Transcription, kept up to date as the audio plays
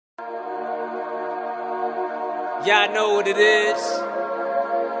Y'all know what it is.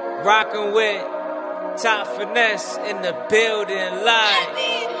 Rockin' with Top Finesse in the building live.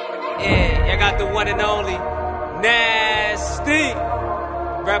 Yeah, y'all got the one and only Nasty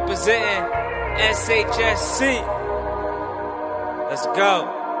representing SHSC. Let's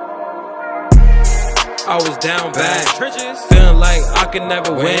go. I was down bad, feeling like I could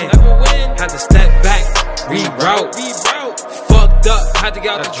never win. Had to step back, reroute. Fucked up, had to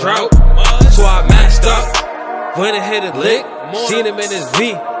get out the drought. So I masked up, went and hit a lick. Seen him in his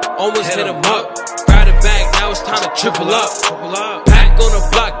V, almost hit him up. Grabbed it back, now it's time to triple up. Back on the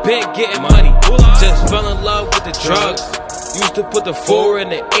block, been getting money. Just fell in love with the drugs. Used to put the 4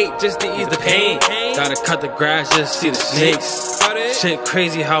 and the 8 just to ease the pain. Gotta cut the grass just to see the snakes. Shit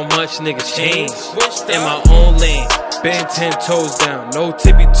crazy how much niggas change. In my own lane, been 10 toes down, no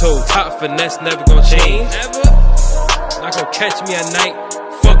tippy toe. Top Finesse never gonna change. Not gonna catch me at night.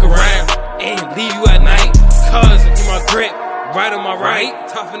 Fuck around, ain't leave you at night. Cause I keep my grip right on my right.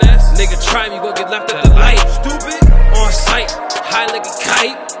 Top Finesse, nigga try me, gon' get left at the light. Stupid, on sight, high like a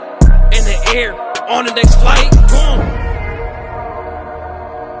kite. In the air, on the next flight. Boom.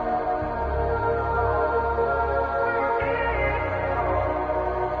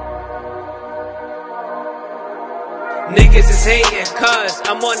 Niggas is hating cause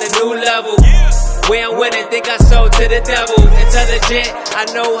I'm on a new level. Where I'm winning, think I sold to the devil. Intelligent, I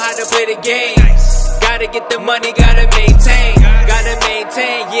know how to play the game. Gotta get the money, gotta maintain. Gotta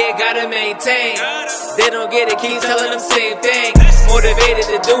maintain, yeah, gotta maintain. They don't get it, keep telling them same thing. Motivated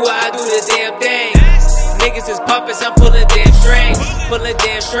to do it, I do the damn thing. Niggas is puppets, I'm pulling damn strings. Pulling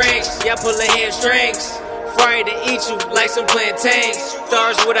damn strings, y'all pulling hamstrings. Fried to eat you like some plantains.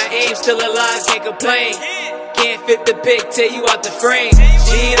 Stars with I aim, still alive, can't complain. Can't fit the pic, tear you out the frame.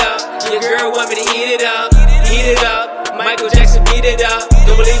 G it up, your girl want me to eat it up. Heat it up, Michael Jackson beat it up.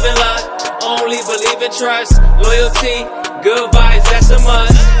 Don't believe in luck, only believe in trust. Loyalty, good vibes, that's a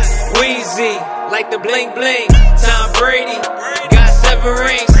must. Wheezy, like the bling bling. Tom Brady, got 7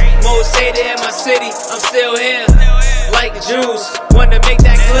 rings. Most hated in my city, I'm still here. Like the Jews, wanna make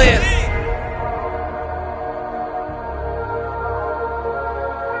that clear.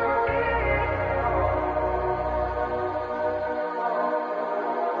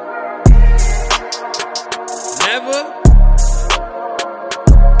 Never.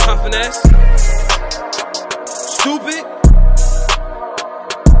 Top Finesse.